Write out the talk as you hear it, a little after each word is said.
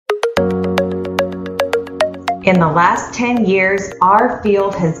In the last 10 years, our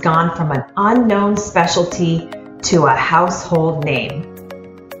field has gone from an unknown specialty to a household name.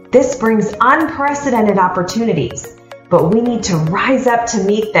 This brings unprecedented opportunities, but we need to rise up to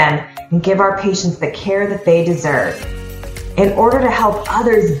meet them and give our patients the care that they deserve. In order to help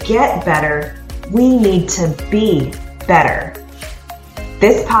others get better, we need to be better.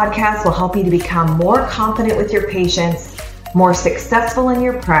 This podcast will help you to become more confident with your patients, more successful in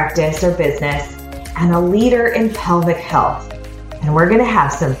your practice or business, and a leader in pelvic health. And we're going to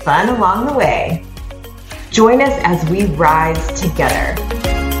have some fun along the way. Join us as we rise together.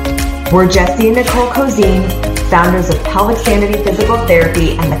 We're Jesse and Nicole Cozine, founders of Pelvic Sanity Physical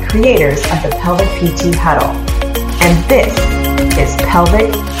Therapy and the creators of the Pelvic PT Huddle. And this is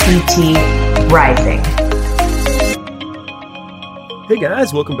Pelvic PT Rising. Hey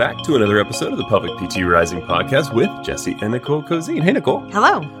guys, welcome back to another episode of the Pelvic PT Rising podcast with Jesse and Nicole Cozine. Hey Nicole.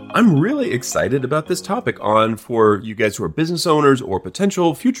 Hello. I'm really excited about this topic for you guys who are business owners or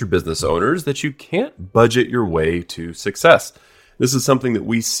potential future business owners that you can't budget your way to success. This is something that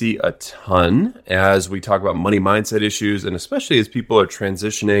we see a ton as we talk about money mindset issues, and especially as people are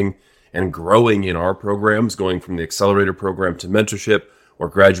transitioning and growing in our programs, going from the accelerator program to mentorship or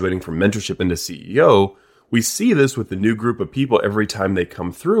graduating from mentorship into CEO. We see this with the new group of people every time they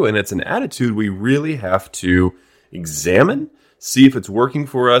come through, and it's an attitude we really have to examine, see if it's working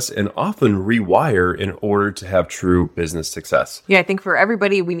for us, and often rewire in order to have true business success. Yeah, I think for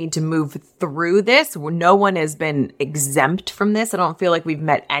everybody, we need to move through this. No one has been exempt from this. I don't feel like we've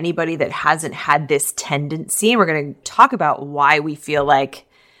met anybody that hasn't had this tendency. And we're going to talk about why we feel like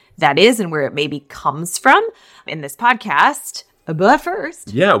that is and where it maybe comes from in this podcast. But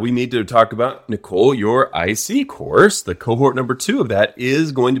first, we need to talk about, Nicole, your IC course. The cohort number 2 of that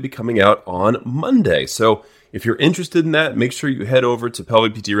is going to be coming out on Monday. So if you're interested in that, make sure you head over to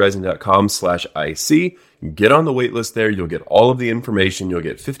pelvicptrising.com/IC. Get on the wait list there. You'll get all of the information. You'll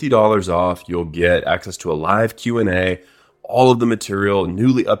get $50 off. You'll get access to a live Q&A, all of the material,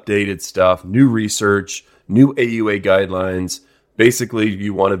 newly updated stuff, new research, new AUA guidelines. Basically,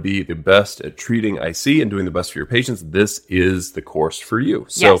 you want to be the best at treating IC and doing the best for your patients. This is the course for you.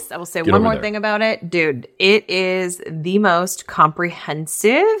 So yes, I will say one more thing about it. Dude, it is the most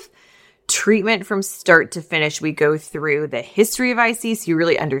comprehensive treatment from start to finish. We go through the history of IC so you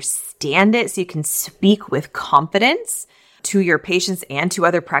really understand it, so you can speak with confidence to your patients and to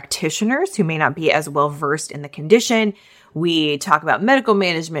other practitioners who may not be as well versed in the condition. We talk about medical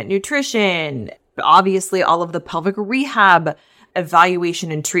management, nutrition, obviously all of the pelvic rehab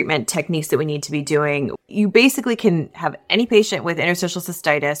evaluation and treatment techniques that we need to be doing. You basically can have any patient with interstitial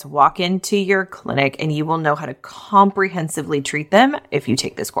cystitis walk into your clinic and you will know how to comprehensively treat them if you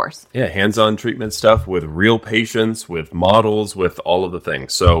take this course. Yeah, hands-on treatment stuff with real patients, with models, with all of the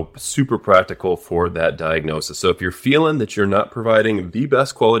things. So super practical for that diagnosis. So if you're feeling that you're not providing the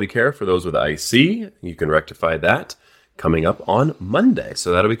best quality care for those with IC, you can rectify that coming up on Monday.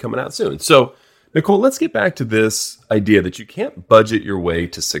 So that'll be coming out soon. So Nicole, let's get back to this idea that you can't budget your way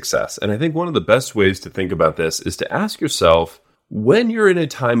to success. And I think one of the best ways to think about this is to ask yourself, when you're in a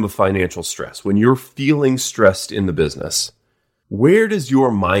time of financial stress, when you're feeling stressed in the business, where does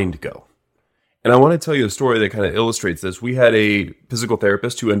your mind go? And I want to tell you a story that kind of illustrates this. We had a physical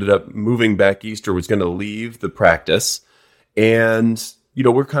therapist who ended up moving back east or was going to leave the practice. And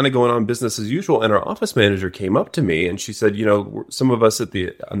we're kind of going on business as usual. And our office manager came up to me and she said, some of us on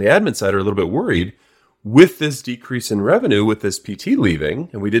the admin side are a little bit worried with this decrease in revenue, with this PT leaving,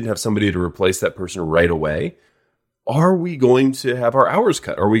 and we didn't have somebody to replace that person right away. Are we going to have our hours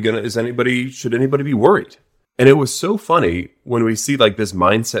cut? Should anybody be worried? And it was so funny when we see like this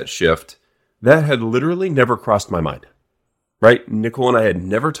mindset shift that had literally never crossed my mind, right? Nicole and I had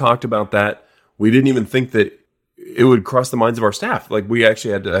never talked about that. We didn't even think that it would cross the minds of our staff. Like we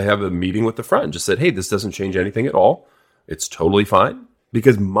actually had to have a meeting with the front and just said, hey, this doesn't change anything at all. It's totally fine.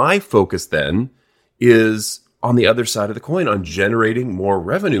 Because my focus then is on the other side of the coin, on generating more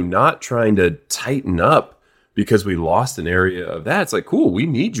revenue, not trying to tighten up because we lost an area of that. It's like, cool, we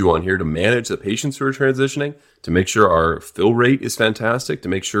need you on here to manage the patients who are transitioning, to make sure our fill rate is fantastic, to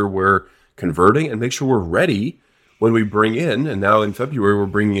make sure we're converting and make sure we're ready when we bring in, and now in February, we're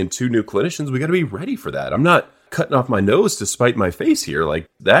bringing in 2 new clinicians. We got to be ready for that. I'm not cutting off my nose to spite my face here. Like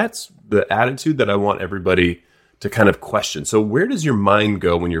that's the attitude that I want everybody to kind of question. So where does your mind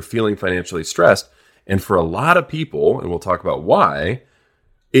go when you're feeling financially stressed? And for a lot of people, and we'll talk about why,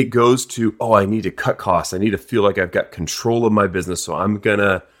 it goes to, I need to cut costs. I need to feel like I've got control of my business. So I'm going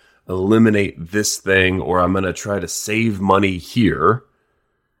to eliminate this thing, or I'm going to try to save money here.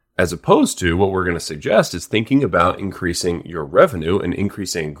 As opposed to what we're going to suggest is thinking about increasing your revenue and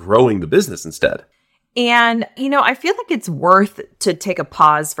increasing and growing the business instead. And, I feel like it's worth to take a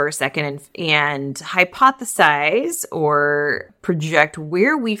pause for a second and hypothesize or project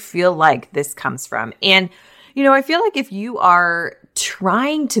where we feel like this comes from. And, I feel like if you are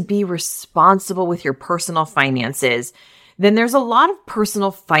trying to be responsible with your personal finances, then there's a lot of personal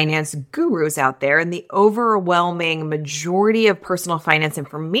finance gurus out there, and the overwhelming majority of personal finance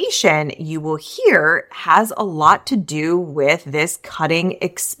information you will hear has a lot to do with this cutting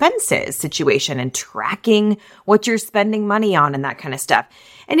expenses situation and tracking what you're spending money on and that kind of stuff.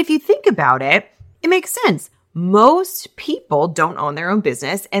 And if you think about it, it makes sense. Most people don't own their own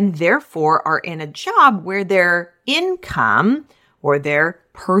business and therefore are in a job where their income or their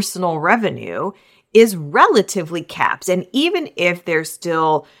personal revenue is relatively capped. And even if there's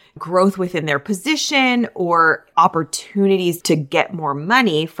still growth within their position or opportunities to get more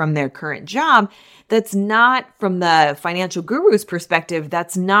money from their current job, that's not, from the financial guru's perspective,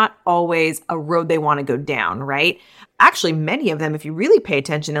 that's not always a road they want to go down, right? Actually, many of them, if you really pay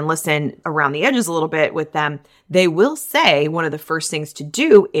attention and listen around the edges a little bit with them, they will say one of the first things to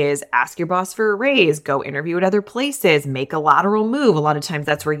do is ask your boss for a raise, go interview at other places, make a lateral move. A lot of times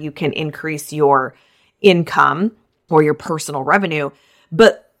that's where you can increase your income or your personal revenue.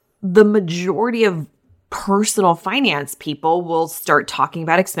 But the majority of personal finance people will start talking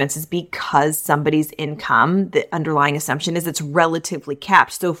about expenses because somebody's income, the underlying assumption is it's relatively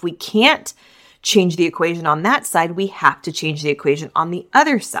capped. So if we can't change the equation on that side, we have to change the equation on the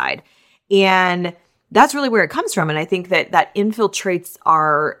other side. And that's really where it comes from. And I think that infiltrates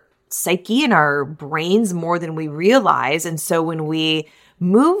our psyche and our brains more than we realize. And so when we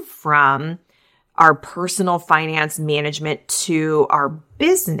move from our personal finance management to our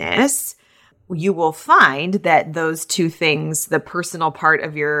business, you will find that those two things, the personal part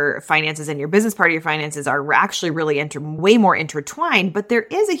of your finances and your business part of your finances, are actually really way more intertwined. But there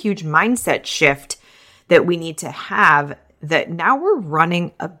is a huge mindset shift that we need to have, that now we're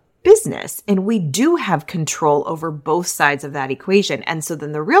running a business and we do have control over both sides of that equation. And so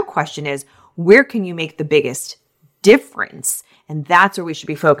then the real question is, where can you make the biggest difference? And that's where we should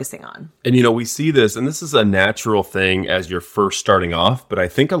be focusing on. And, we see this, and this is a natural thing as you're first starting off, but I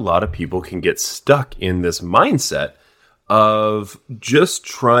think a lot of people can get stuck in this mindset of just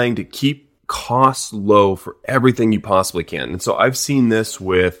trying to keep costs low for everything you possibly can. And so I've seen this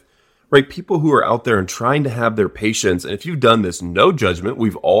with, people who are out there and trying to have their patience. And if you've done this, no judgment,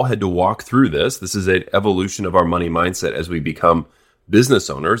 we've all had to walk through this. This is an evolution of our money mindset as we become business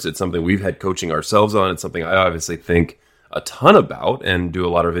owners. It's something we've had coaching ourselves on. It's something I obviously think a ton about and do a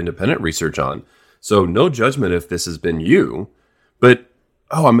lot of independent research on. So no judgment if this has been you, but,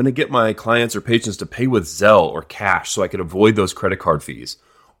 I'm going to get my clients or patients to pay with Zelle or cash so I can avoid those credit card fees.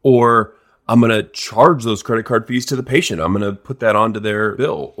 Or I'm going to charge those credit card fees to the patient. I'm going to put that onto their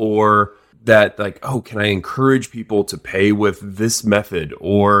bill. Or that can I encourage people to pay with this method?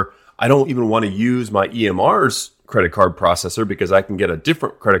 Or I don't even want to use my EMR's credit card processor because I can get a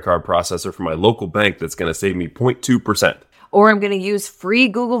different credit card processor from my local bank that's going to save me 0.2%. Or I'm going to use free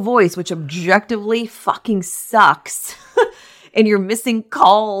Google Voice, which objectively fucking sucks. And you're missing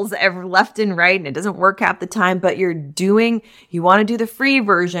calls left and right, and it doesn't work half the time, but you want to do the free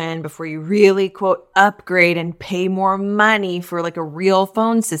version before you really, quote, upgrade and pay more money for a real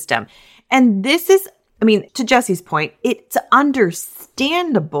phone system. And this is, to Jesse's point, it's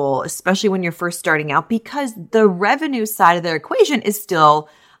understandable, especially when you're first starting out, because the revenue side of the equation is still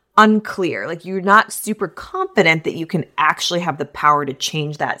unclear. You're not super confident that you can actually have the power to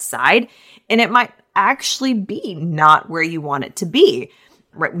change that side. And it might actually be not where you want it to be.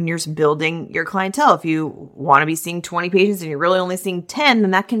 Right when you're building your clientele, if you want to be seeing 20 patients and you're really only seeing 10,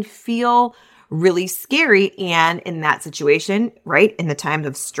 then that can feel really scary. And in that situation, right, in the times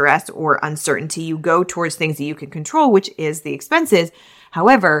of stress or uncertainty, you go towards things that you can control, which is the expenses.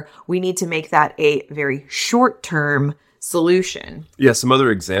 However, we need to make that a very short-term solution. Yeah, some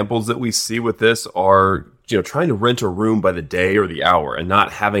other examples that we see with this are, trying to rent a room by the day or the hour and not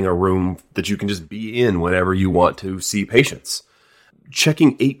having a room that you can just be in whenever you want to see patients.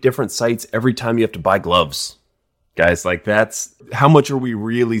 Checking 8 different sites every time you have to buy gloves. Guys, that's how much are we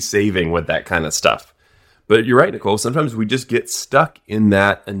really saving with that kind of stuff? But you're right, Nicole. Sometimes we just get stuck in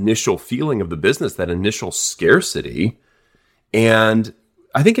that initial feeling of the business, that initial scarcity. And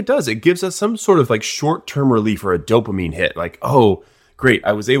I think it does. It gives us some sort of short-term relief or a dopamine hit. Oh, great.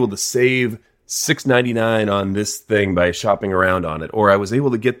 I was able to save $6.99 on this thing by shopping around on it. Or I was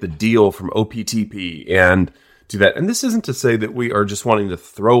able to get the deal from OPTP and do that. And this isn't to say that we are just wanting to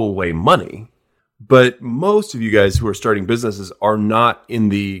throw away money. But most of you guys who are starting businesses are not in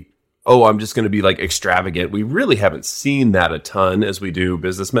the oh, I'm just going to be like extravagant. We really haven't seen that a ton as we do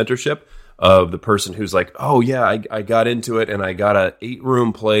business mentorship of the person who's like, oh yeah, I got into it and I got a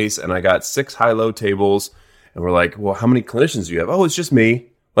 8-room place and I got 6 high-low tables. And we're like, well, how many clinicians do you have? Oh, it's just me.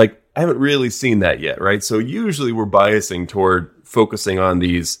 Like, I haven't really seen that yet, right? So usually we're biasing toward focusing on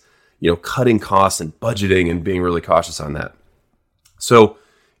these, cutting costs and budgeting and being really cautious on that. So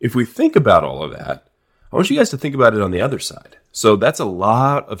if we think about all of that, I want you guys to think about it on the other side. So that's a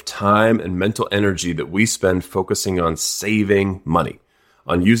lot of time and mental energy that we spend focusing on saving money,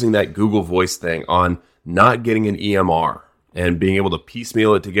 on using that Google Voice thing, on not getting an EMR and being able to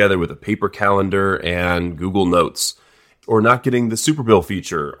piecemeal it together with a paper calendar and Google Notes, or not getting the Super Bill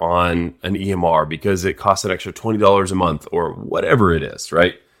feature on an EMR because it costs an extra $20 a month or whatever it is,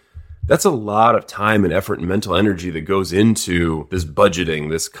 right? That's a lot of time and effort and mental energy that goes into this budgeting,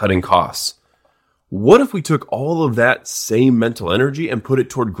 this cutting costs. What if we took all of that same mental energy and put it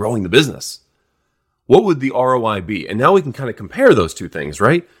toward growing the business? What would the ROI be? And now we can kind of compare those two things,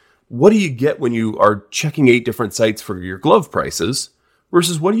 right? What do you get when you are checking 8 different sites for your glove prices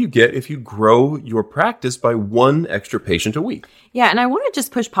versus what do you get if you grow your practice by 1 extra patient a week? Yeah, and I want to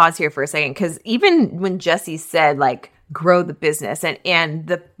just push pause here for a second, because even when Jesse said like grow the business and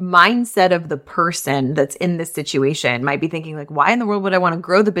the mindset of the person that's in this situation might be thinking like, why in the world would I want to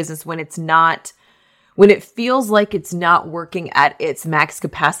grow the business when it feels like it's not working at its max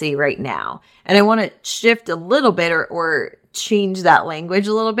capacity right now? And I want to shift a little bit or change that language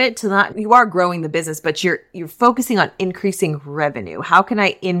a little bit to not, you are growing the business, but you're focusing on increasing revenue. How can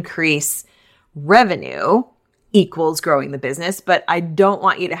I increase revenue equals growing the business? But I don't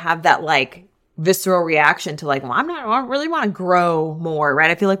want you to have that like visceral reaction to like, well, I don't really want to grow more,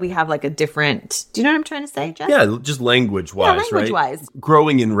 right? I feel like we have like a different, do you know what I'm trying to say, Jess? Yeah, just language-wise, right?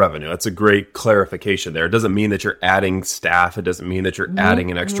 Growing in revenue. That's a great clarification there. It doesn't mean that you're adding staff. It doesn't mean that you're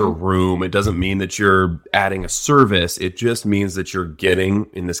adding an extra room. It doesn't mean that you're adding a service. It just means that you're getting,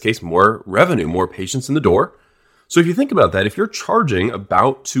 in this case, more revenue, more patients in the door. So if you think about that, if you're charging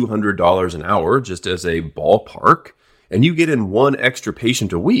about $200 an hour, just as a ballpark, and you get in 1 extra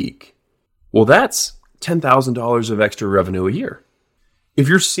patient a week, well, that's $10,000 of extra revenue a year. If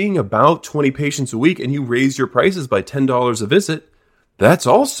you're seeing about 20 patients a week and you raise your prices by $10 a visit, that's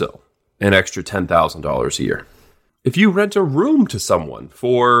also an extra $10,000 a year. If you rent a room to someone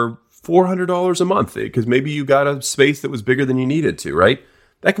for $400 a month, because maybe you got a space that was bigger than you needed to, right?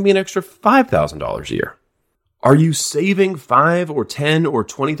 That can be an extra $5,000 a year. Are you saving $5,000 or $10,000 or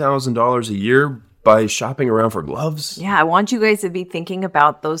 $20,000 a year by shopping around for gloves? Yeah, I want you guys to be thinking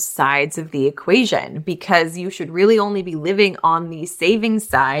about those sides of the equation, because you should really only be living on the savings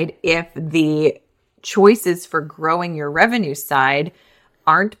side if the choices for growing your revenue side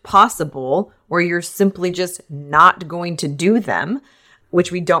aren't possible, or you're simply just not going to do them,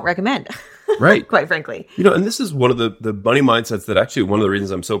 which we don't recommend. Right. Quite frankly. And this is one of the money mindsets that actually one of the reasons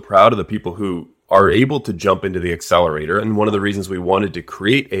I'm so proud of the people who are able to jump into the accelerator. And one of the reasons we wanted to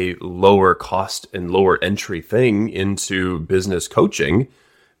create a lower cost and lower entry thing into business coaching,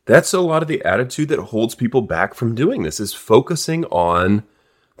 that's a lot of the attitude that holds people back from doing this, is focusing on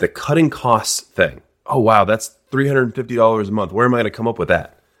the cutting costs thing. Oh, wow, that's $350 a month. Where am I going to come up with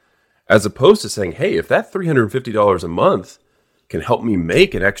that? As opposed to saying, hey, if that $350 a month can help me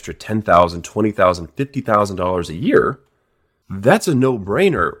make an extra $10,000, $20,000, $50,000 a year, that's a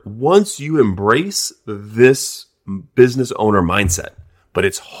no-brainer once you embrace this business owner mindset. But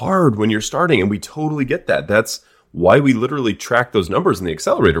it's hard when you're starting, and we totally get that. That's why we literally track those numbers in the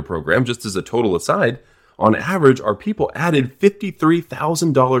accelerator program. Just as a total aside, on average, our people added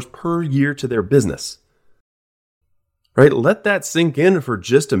 $53,000 per year to their business. Right? Let that sink in for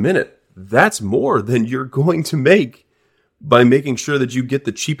just a minute. That's more than you're going to make by making sure that you get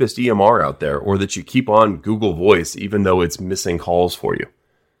the cheapest EMR out there, or that you keep on Google Voice, even though it's missing calls for you.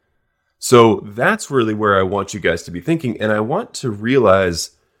 So that's really where I want you guys to be thinking. And I want to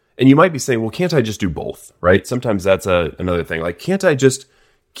realize, and you might be saying, well, can't I just do both, right? Sometimes that's another thing. Like, can't I just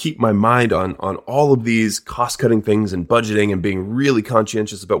keep my mind on all of these cost-cutting things and budgeting and being really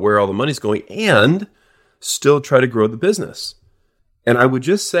conscientious about where all the money's going and still try to grow the business? And I would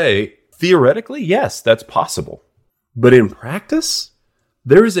just say, theoretically, yes, that's possible. But in practice,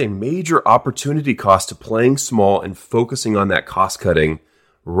 there is a major opportunity cost to playing small and focusing on that cost cutting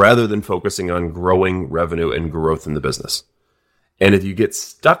rather than focusing on growing revenue and growth in the business. And if you get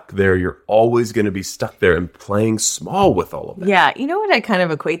stuck there, you're always going to be stuck there and playing small with all of that. Yeah. You know what I kind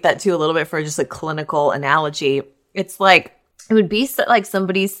of equate that to a little bit for just a clinical analogy? It's like, it would be like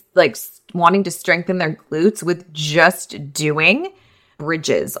somebody's like wanting to strengthen their glutes with just doing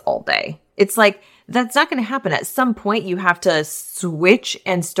bridges all day. It's like, that's not going to happen. At some point, you have to switch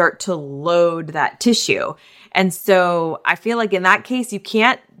and start to load that tissue. And so I feel like in that case, you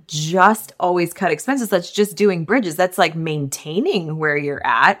can't just always cut expenses. That's just doing bridges. That's like maintaining where you're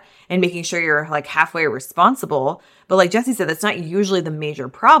at and making sure you're like halfway responsible. But like Jesse said, that's not usually the major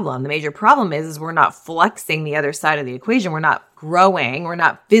problem. The major problem is we're not flexing the other side of the equation. We're not growing. We're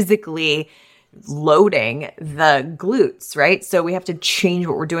not physically loading the glutes, right? So we have to change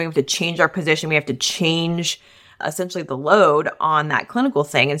what we're doing. We have to change our position. We have to change essentially the load on that clinical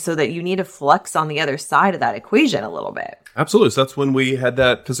thing. And so that you need to flex on the other side of that equation a little bit. Absolutely. So that's when we had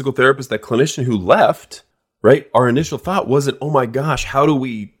that physical therapist, that clinician who left, right? Our initial thought wasn't, oh my gosh, how do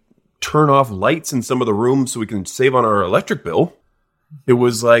we turn off lights in some of the rooms so we can save on our electric bill? It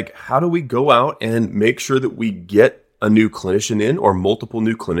was like, how do we go out and make sure that we get a new clinician in or multiple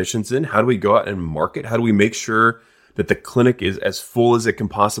new clinicians in? How do we go out and market? How do we make sure that the clinic is as full as it can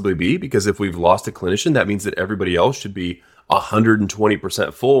possibly be? Because if we've lost a clinician, that means that everybody else should be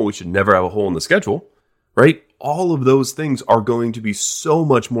 120% full and we should never have a hole in the schedule, right? All of those things are going to be so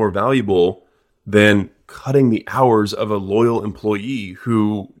much more valuable than cutting the hours of a loyal employee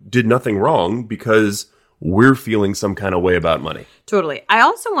who did nothing wrong because we're feeling some kind of way about money. Totally. I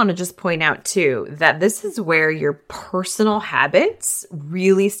also want to just point out too, that this is where your personal habits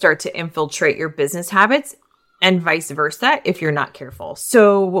really start to infiltrate your business habits and vice versa if you're not careful.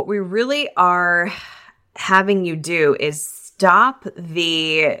 So what we really are having you do is stop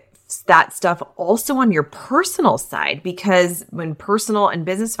that stuff also on your personal side, because when personal and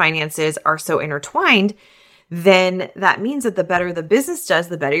business finances are so intertwined, then that means that the better the business does,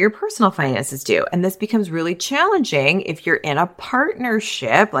 the better your personal finances do. And this becomes really challenging if you're in a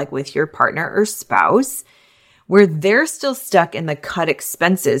partnership, like with your partner or spouse, where they're still stuck in the cut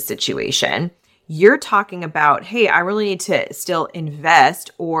expenses situation. You're talking about, hey, I really need to still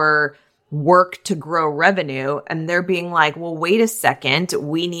invest or work to grow revenue. And they're being like, well, wait a second.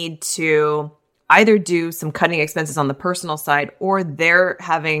 We need to either do some cutting expenses on the personal side, or they're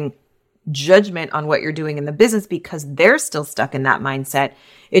having judgment on what you're doing in the business because they're still stuck in that mindset.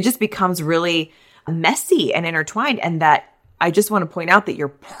 It just becomes really messy and intertwined. And that I just want to point out that your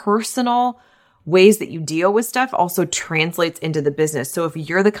personal ways that you deal with stuff also translates into the business. So if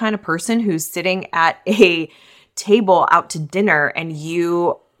you're the kind of person who's sitting at a table out to dinner and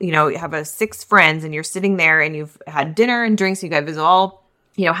you have 6 friends and you're sitting there and you've had dinner and drinks, you guys have all,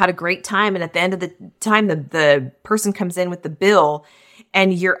 had a great time. And at the end of the time, the person comes in with the bill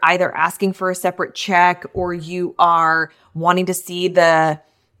and you're either asking for a separate check or you are wanting to see the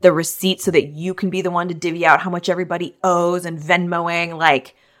receipt so that you can be the one to divvy out how much everybody owes and Venmoing.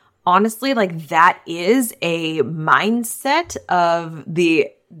 Like, honestly, like that is a mindset of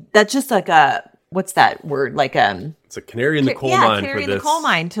that's just like what's that word? Like, it's a canary in the coal mine. Canary in the coal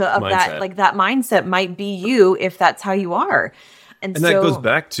mine of that. Like that mindset might be you if that's how you are. And that goes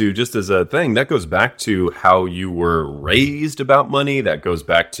back to, just as a thing, that goes back to how you were raised about money. That goes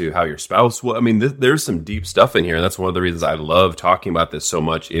back to how your spouse was. I mean, there's some deep stuff in here. And that's one of the reasons I love talking about this so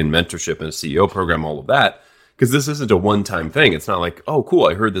much in mentorship and a CEO program, all of that. Because this isn't a one-time thing. It's not like, oh, cool,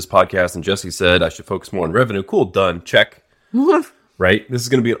 I heard this podcast and Jesse said I should focus more on revenue. Cool, done, check. Right? This is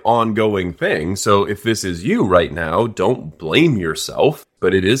going to be an ongoing thing. So if this is you right now, don't blame yourself.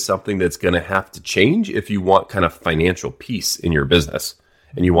 But it is something that's going to have to change if you want kind of financial peace in your business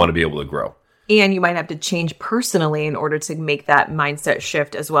and you want to be able to grow. And you might have to change personally in order to make that mindset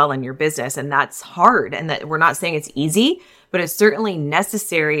shift as well in your business. And that's hard. And that we're not saying it's easy, but it's certainly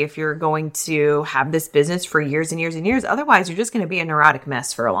necessary if you're going to have this business for years and years and years. Otherwise, you're just going to be a neurotic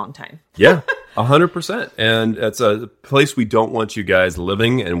mess for a long time. Yeah, 100%. And it's a place we don't want you guys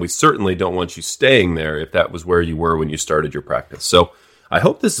living. And we certainly don't want you staying there if that was where you were when you started your practice. So I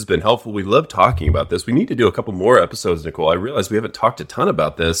hope this has been helpful. We love talking about this. We need to do a couple more episodes, Nicole. I realize we haven't talked a ton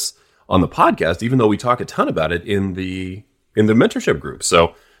about this on the podcast, even though we talk a ton about it in the mentorship group.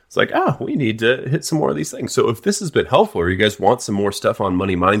 So it's like, we need to hit some more of these things. So if this has been helpful, or you guys want some more stuff on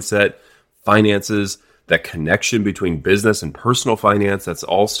money mindset, finances, that connection between business and personal finance, that's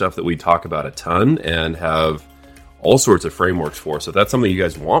all stuff that we talk about a ton and have all sorts of frameworks for. So if that's something you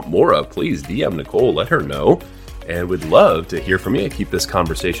guys want more of, please DM Nicole, let her know. And we'd love to hear from you and keep this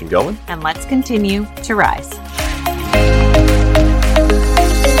conversation going. And let's continue to rise.